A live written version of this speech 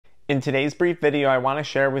In today's brief video, I want to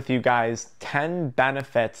share with you guys 10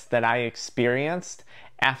 benefits that I experienced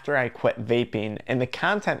after I quit vaping, and the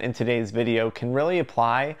content in today's video can really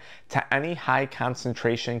apply to any high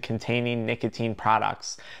concentration containing nicotine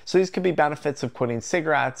products. So these could be benefits of quitting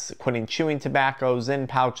cigarettes, quitting chewing tobacco, Zyn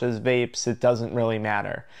pouches, vapes, it doesn't really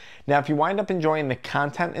matter. Now, if you wind up enjoying the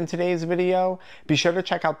content in today's video, be sure to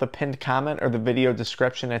check out the pinned comment or the video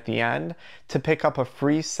description at the end to pick up a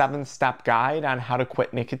free 7-step guide on how to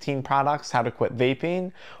quit nicotine products, how to quit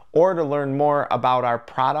vaping, or to learn more about our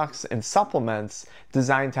products and supplements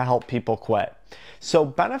designed to help people quit. So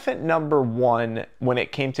benefit number one when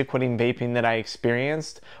it came to quitting vaping that I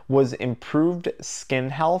experienced was improved skin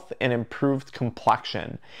health and improved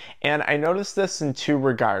complexion. And I noticed this in two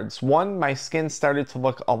regards. One, my skin started to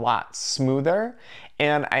look a lot smoother,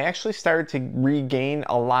 and I actually started to regain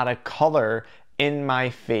a lot of color in my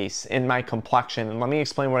face, in my complexion. And let me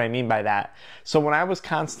explain what I mean by that. So when I was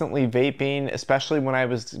constantly vaping, especially when I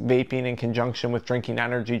was vaping in conjunction with drinking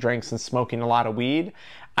energy drinks and smoking a lot of weed,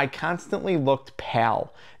 I constantly looked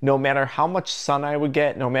pale. No matter how much sun I would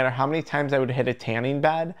get, no matter how many times I would hit a tanning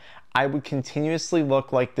bed, I would continuously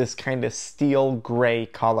look like this kind of steel gray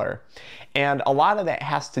color. And a lot of that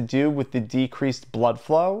has to do with the decreased blood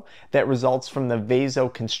flow that results from the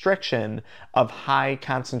vasoconstriction of high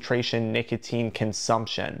concentration nicotine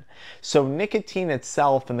consumption. So nicotine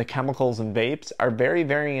itself and the chemicals in vapes are very,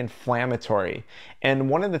 very inflammatory. And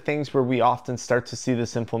one of the things where we often start to see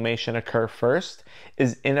this inflammation occur first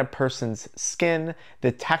is in a person's skin,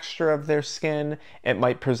 the texture of their skin. It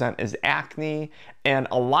might present as acne. And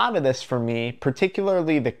a lot of this for me,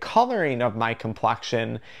 particularly the coloring of my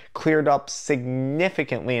complexion, cleared up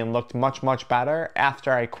significantly and looked much, much better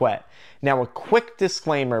after I quit. Now, a quick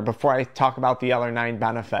disclaimer before I talk about the other 9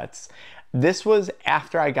 benefits. This was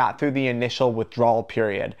after I got through the initial withdrawal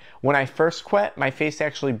period. When I first quit, my face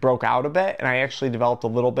actually broke out a bit and I actually developed a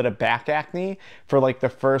little bit of back acne for like the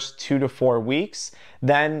first 2 to 4 weeks.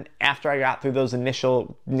 Then after I got through those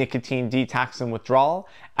initial nicotine detox and withdrawal,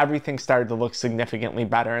 everything started to look significantly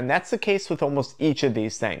better. And that's the case with almost each of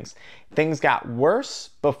these things. Things got worse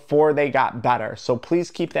before they got better. So please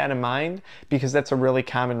keep that in mind because that's a really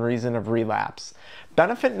common reason of relapse.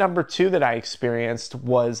 Benefit number 2 that I experienced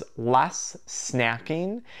was less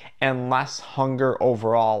snacking and less hunger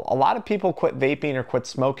overall. A lot of people quit vaping or quit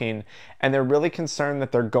smoking and they're really concerned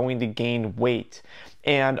that they're going to gain weight.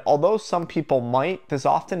 And although some people might, this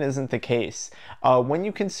often isn't the case. When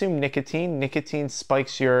you consume nicotine, nicotine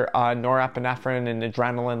spikes your norepinephrine and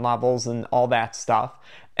adrenaline levels and all that stuff.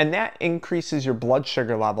 And that increases your blood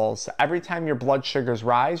sugar levels. Every time your blood sugars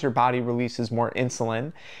rise, your body releases more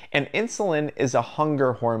insulin. And insulin is a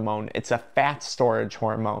hunger hormone. It's a fat storage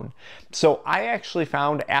hormone. So I actually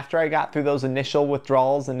found after I got through those initial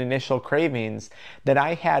withdrawals and initial cravings that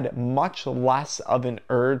I had much less of an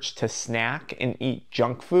urge to snack and eat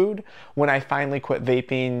junk food when I finally quit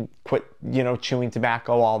vaping, quit, chewing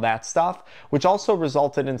tobacco, all that stuff, which also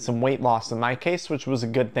resulted in some weight loss in my case, which was a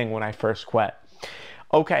good thing when I first quit.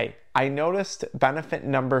 Okay, I noticed benefit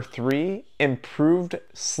number 3, improved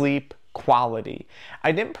sleep quality.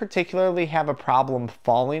 I didn't particularly have a problem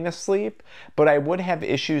falling asleep, but I would have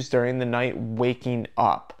issues during the night waking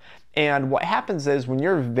up. And what happens is when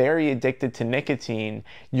you're very addicted to nicotine,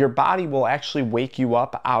 your body will actually wake you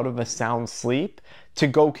up out of a sound sleep to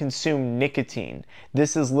go consume nicotine.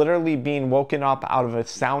 This is literally being woken up out of a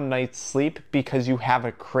sound night's sleep because you have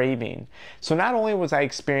a craving. So not only was I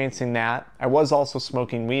experiencing that, I was also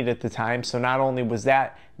smoking weed at the time, so not only was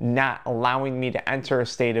that not allowing me to enter a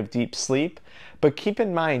state of deep sleep, but keep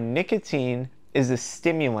in mind, nicotine is a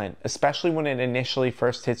stimulant, especially when it initially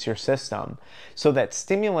first hits your system. So that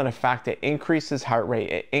stimulant effect, it increases heart rate,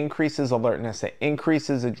 it increases alertness, it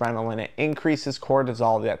increases adrenaline, it increases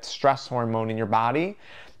cortisol, that stress hormone in your body.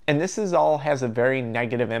 And this all has a very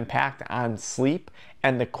negative impact on sleep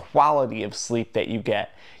and the quality of sleep that you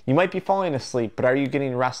get. You might be falling asleep, but are you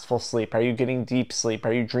getting restful sleep? Are you getting deep sleep?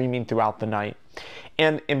 Are you dreaming throughout the night?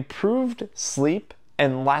 And improved sleep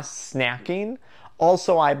and less snacking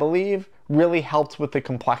also, I believe, really helped with the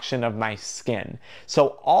complexion of my skin.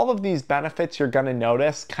 So all of these benefits you're going to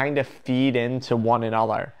notice kind of feed into one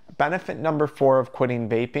another. Benefit number 4 of quitting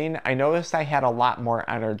vaping, I noticed I had a lot more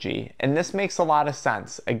energy. And this makes a lot of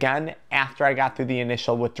sense. Again, after I got through the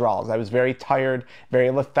initial withdrawals, I was very tired,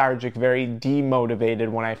 very lethargic, very demotivated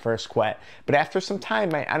when I first quit. But after some time,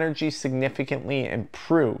 my energy significantly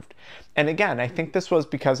improved. And again, I think this was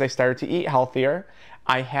because I started to eat healthier.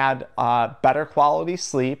 I had better quality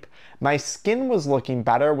sleep. My skin was looking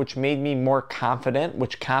better, which made me more confident,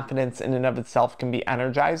 which confidence in and of itself can be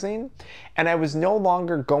energizing. And I was no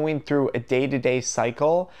longer going through a day-to-day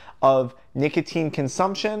cycle of nicotine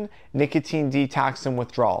consumption, nicotine detox and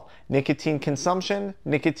withdrawal, nicotine consumption,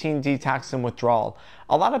 nicotine detox and withdrawal.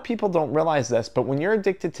 A lot of people don't realize this, but when you're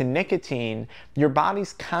addicted to nicotine, your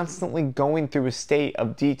body's constantly going through a state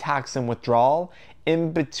of detox and withdrawal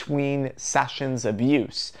in between sessions of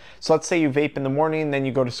use. So let's say you vape in the morning, then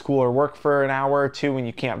you go to school or work for an hour or two and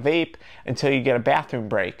you can't vape until you get a bathroom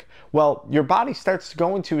break. Well, your body starts to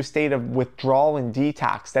go into a state of withdrawal and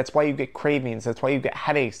detox. That's why you get cravings. That's why you get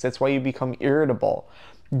headaches. That's why you become irritable.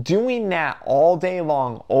 Doing that all day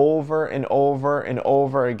long, over and over and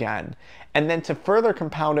over again. And then to further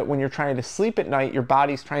compound it, when you're trying to sleep at night, your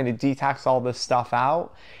body's trying to detox all this stuff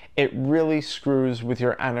out. It really screws with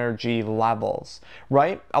your energy levels,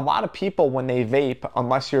 right? A lot of people, when they vape,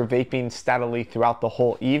 unless you're vaping steadily throughout the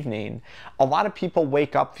whole evening, a lot of people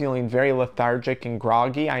wake up feeling very lethargic and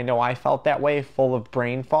groggy. I know I felt that way, full of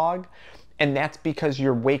brain fog. And that's because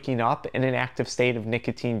you're waking up in an active state of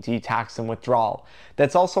nicotine detox and withdrawal.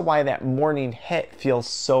 That's also why that morning hit feels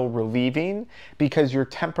so relieving, because you're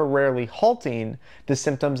temporarily halting the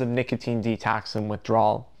symptoms of nicotine detox and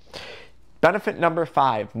withdrawal. Benefit number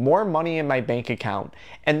 5, more money in my bank account.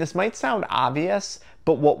 And this might sound obvious,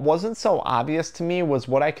 but what wasn't so obvious to me was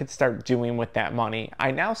what I could start doing with that money. I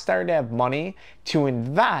now started to have money to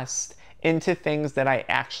invest into things that I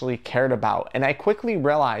actually cared about. And I quickly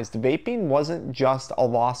realized vaping wasn't just a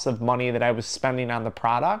loss of money that I was spending on the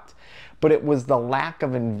product, but it was the lack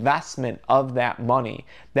of investment of that money.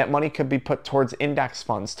 That money could be put towards index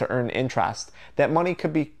funds to earn interest. That money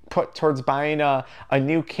could be put towards buying a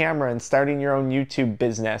new camera and starting your own YouTube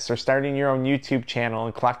business, or starting your own YouTube channel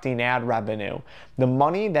and collecting ad revenue. The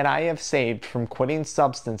money that I have saved from quitting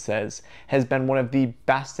substances has been one of the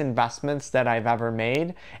best investments that I've ever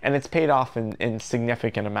made, and it's paid off in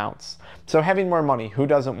significant amounts. So having more money, who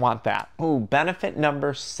doesn't want that? Ooh, benefit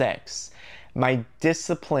number 6. My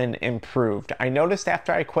discipline improved. I noticed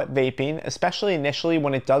after I quit vaping, especially initially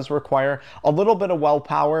when it does require a little bit of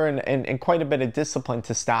willpower and quite a bit of discipline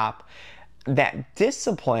to stop, that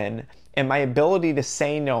discipline and my ability to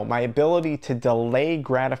say no, my ability to delay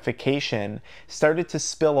gratification started to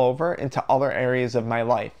spill over into other areas of my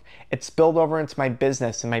life. It spilled over into my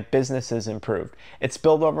business, and my business has improved. It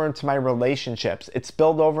spilled over into my relationships. It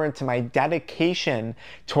spilled over into my dedication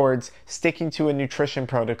towards sticking to a nutrition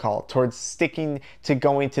protocol, towards sticking to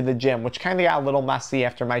going to the gym, which kind of got a little messy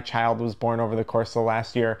after my child was born over the course of the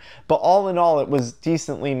last year. But all in all, it was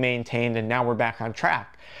decently maintained, and now we're back on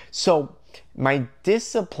track. So my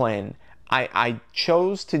discipline, I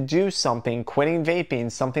chose to do something, quitting vaping,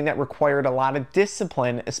 something that required a lot of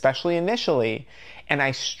discipline, especially initially, and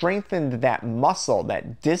I strengthened that muscle,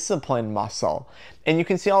 that discipline muscle. And you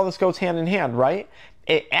can see all this goes hand in hand, right?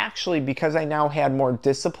 It actually, because I now had more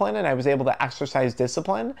discipline and I was able to exercise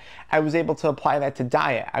discipline, I was able to apply that to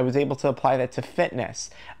diet. I was able to apply that to fitness.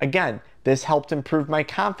 Again, this helped improve my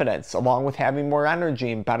confidence, along with having more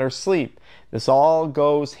energy and better sleep. This all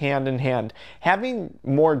goes hand in hand. Having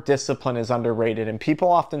more discipline is underrated, and people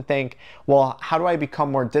often think, well, how do I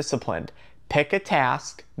become more disciplined? Pick a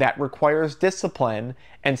task that requires discipline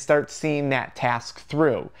and start seeing that task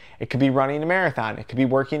through. It could be running a marathon. It could be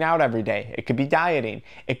working out every day. It could be dieting.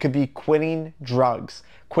 It could be quitting drugs.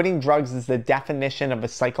 Quitting drugs is the definition of a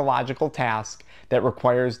psychological task that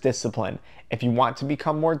requires discipline. If you want to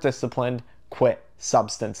become more disciplined, quit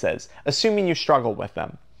substances, assuming you struggle with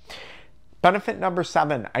them. Benefit number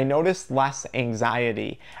 7, I noticed less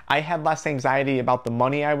anxiety. I had less anxiety about the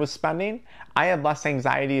money I was spending. I had less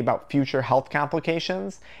anxiety about future health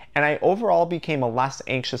complications, and I overall became a less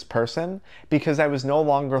anxious person because I was no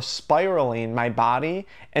longer spiraling my body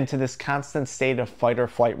into this constant state of fight or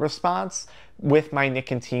flight response with my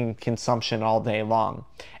nicotine consumption all day long.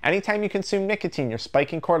 Anytime you consume nicotine, you're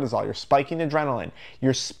spiking cortisol, you're spiking adrenaline,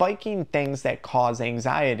 you're spiking things that cause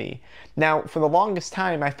anxiety. Now, for the longest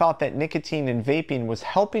time, I thought that nicotine and vaping was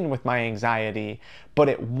helping with my anxiety, but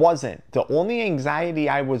it wasn't. The only anxiety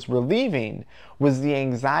I was relieving was the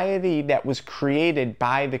anxiety that was created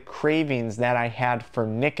by the cravings that I had for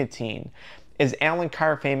nicotine. As Allen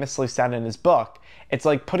Carr famously said in his book, it's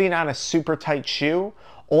like putting on a super tight shoe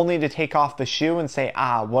only to take off the shoe and say,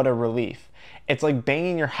 ah, what a relief. It's like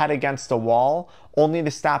banging your head against a wall, only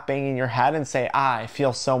to stop banging your head and say, I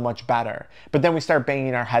feel so much better. But then we start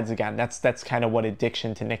banging our heads again. That's kind of what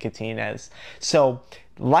addiction to nicotine is. So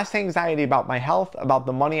less anxiety about my health, about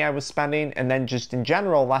the money I was spending, and then just in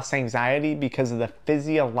general, less anxiety because of the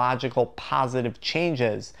physiological positive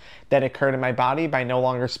changes that occurred in my body by no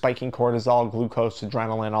longer spiking cortisol, glucose,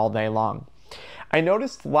 adrenaline all day long. I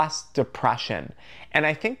noticed less depression, and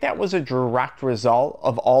I think that was a direct result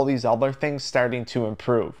of all these other things starting to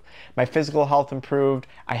improve. My physical health improved,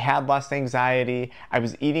 I had less anxiety, I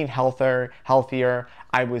was eating healthier,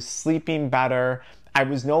 I was sleeping better, I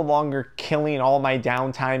was no longer killing all my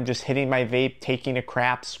downtime just hitting my vape, taking a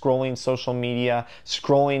crap, scrolling social media,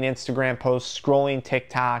 scrolling Instagram posts, scrolling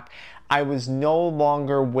TikTok. I was no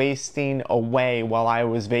longer wasting away while I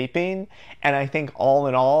was vaping, and I think all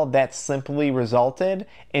in all, that simply resulted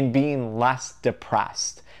in being less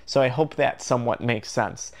depressed. So I hope that somewhat makes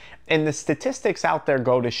sense. And the statistics out there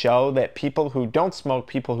go to show that people who don't smoke,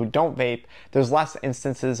 people who don't vape, there's less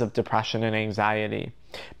instances of depression and anxiety.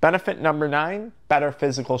 Benefit number 9, better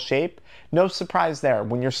physical shape. No surprise there.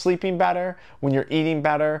 When you're sleeping better, when you're eating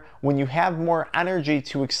better, when you have more energy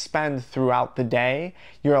to expend throughout the day,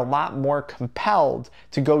 you're a lot more compelled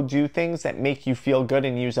to go do things that make you feel good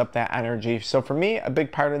and use up that energy. So for me, a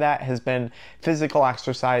big part of that has been physical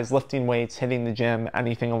exercise, lifting weights, hitting the gym,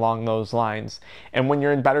 anything along those lines. And when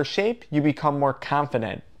you're in better shape, you become more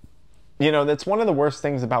confident. You know, that's one of the worst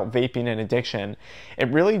things about vaping and addiction. It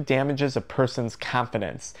really damages a person's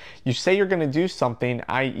confidence. You say you're going to do something,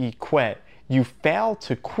 i.e. quit. You fail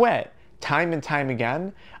to quit time and time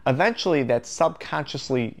again. Eventually, that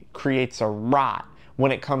subconsciously creates a rot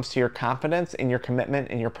when it comes to your confidence and your commitment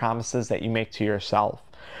and your promises that you make to yourself.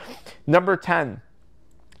 Number 10.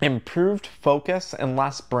 Improved focus and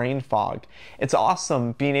less brain fog. It's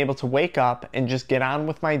awesome being able to wake up and just get on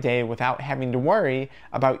with my day without having to worry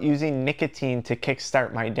about using nicotine to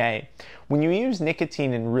kickstart my day. When you use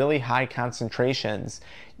nicotine in really high concentrations,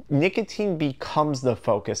 nicotine becomes the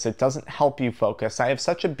focus. It doesn't help you focus. I have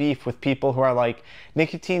such a beef with people who are like,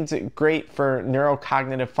 nicotine's great for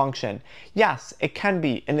neurocognitive function. Yes, it can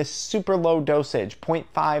be in a super low dosage.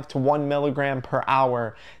 0.5 to 1 milligram per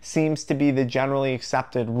hour seems to be the generally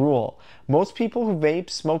accepted rule. Most people who vape,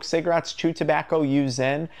 smoke cigarettes, chew tobacco, use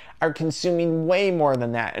Zyn are consuming way more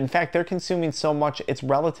than that. In fact, they're consuming so much it's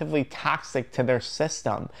relatively toxic to their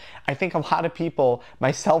system. I think a lot of people,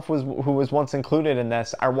 myself who was once included in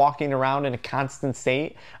this, are walking around in a constant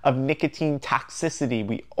state of nicotine toxicity.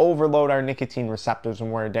 We overload our nicotine receptors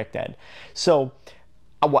when we're addicted. So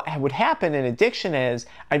what would happen in addiction is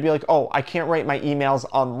I'd be like, oh, I can't write my emails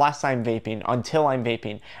unless I'm vaping, until I'm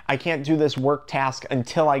vaping. I can't do this work task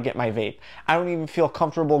until I get my vape. I don't even feel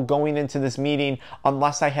comfortable going into this meeting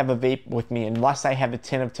unless I have a vape with me, unless I have a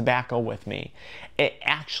tin of tobacco with me. It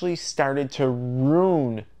actually started to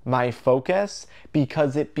ruin my focus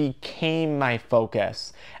because it became my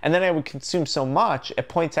focus. And then I would consume so much, at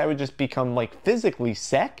points I would just become like physically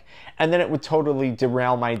sick, and then it would totally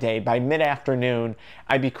derail my day. By mid-afternoon,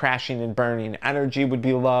 I'd be crashing and burning. Energy would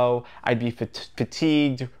be low, I'd be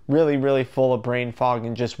fatigued, really full of brain fog,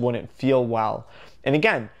 and just wouldn't feel well. And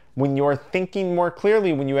again, when you're thinking more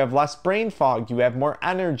clearly, when you have less brain fog, you have more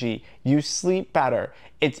energy, you sleep better.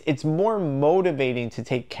 It's more motivating to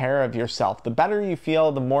take care of yourself. The better you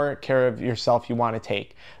feel, the more care of yourself you want to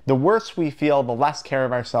take. The worse we feel, the less care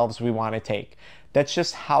of ourselves we want to take. That's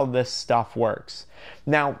just how this stuff works.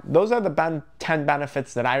 Now, those are the 10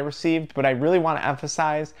 benefits that I received, but I really want to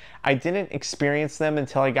emphasize I didn't experience them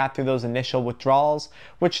until I got through those initial withdrawals,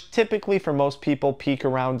 which typically for most people peak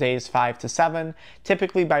around days 5 to 7.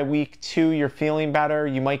 Typically by week 2, you're feeling better.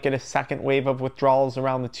 You might get a second wave of withdrawals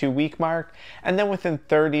around the 2-week mark. And then within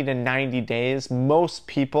 30 to 90 days, most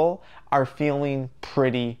people are feeling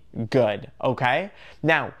pretty good, okay?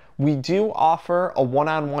 Now, we do offer a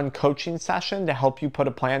one-on-one coaching session to help you put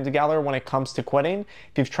a plan together when it comes to quitting.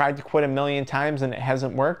 If you've tried to quit a million times and it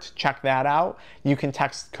hasn't worked, check that out. You can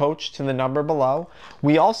text coach to the number below.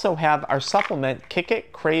 We also have our supplement,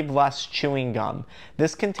 KickIt Crave-Less Chewing Gum.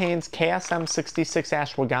 This contains KSM-66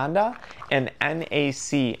 ashwagandha and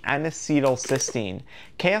NAC, N-acetylcysteine.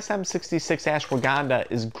 KSM-66 ashwagandha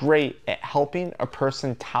is great at helping a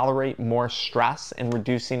person tolerate more stress and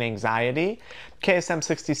reducing anxiety.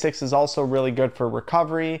 KSM-66 is also really good for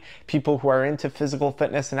recovery. People who are into physical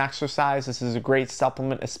fitness and exercise, this is a great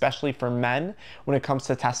supplement, especially for men when it comes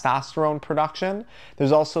to testosterone production.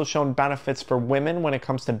 There's also shown benefits for women when it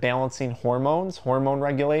comes to balancing hormones, hormone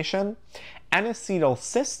regulation.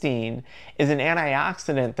 N-acetylcysteine is an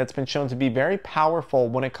antioxidant that's been shown to be very powerful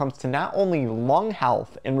when it comes to not only lung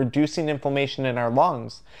health and reducing inflammation in our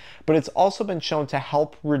lungs, but it's also been shown to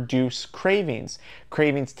help reduce cravings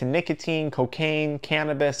to nicotine, cocaine,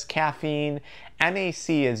 cannabis, caffeine. NAC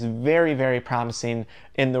is very, very promising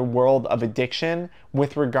in the world of addiction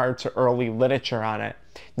with regard to early literature on it.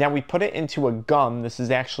 Now, we put it into a gum. This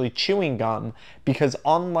is actually chewing gum because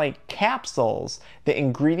unlike capsules, the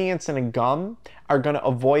ingredients in a gum are going to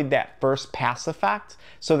avoid that first pass effect,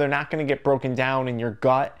 so they're not going to get broken down in your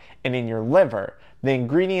gut and in your liver. The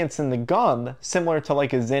ingredients in the gum, similar to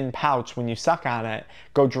like a Zyn pouch when you suck on it,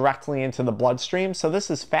 go directly into the bloodstream. So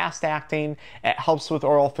this is fast acting, it helps with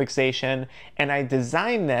oral fixation, and I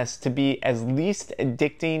designed this to be as least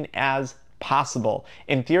addicting as possible.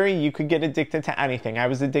 In theory, you could get addicted to anything. I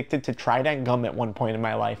was addicted to Trident gum at one point in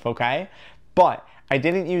my life, okay? But I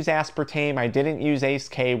didn't use aspartame, I didn't use Ace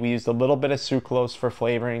K, we used a little bit of sucralose for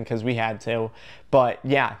flavoring because we had to. But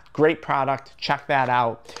yeah, great product, check that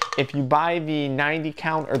out. If you buy the 90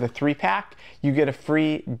 count or the 3-pack, you get a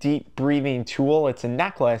free deep breathing tool. It's a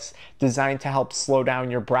necklace designed to help slow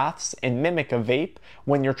down your breaths and mimic a vape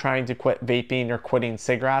when you're trying to quit vaping or quitting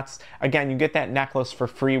cigarettes. Again, you get that necklace for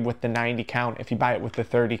free with the 90 count. If you buy it with the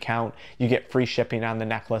 30 count, you get free shipping on the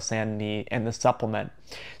necklace and the supplement.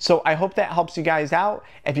 So I hope that helps you guys out.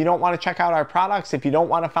 If you don't want to check out our products, if you don't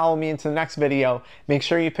want to follow me into the next video, make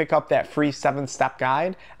sure you pick up that free 7-step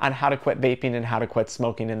guide on how to quit vaping and how to quit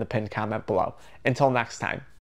smoking in the pinned comment below. Until next time.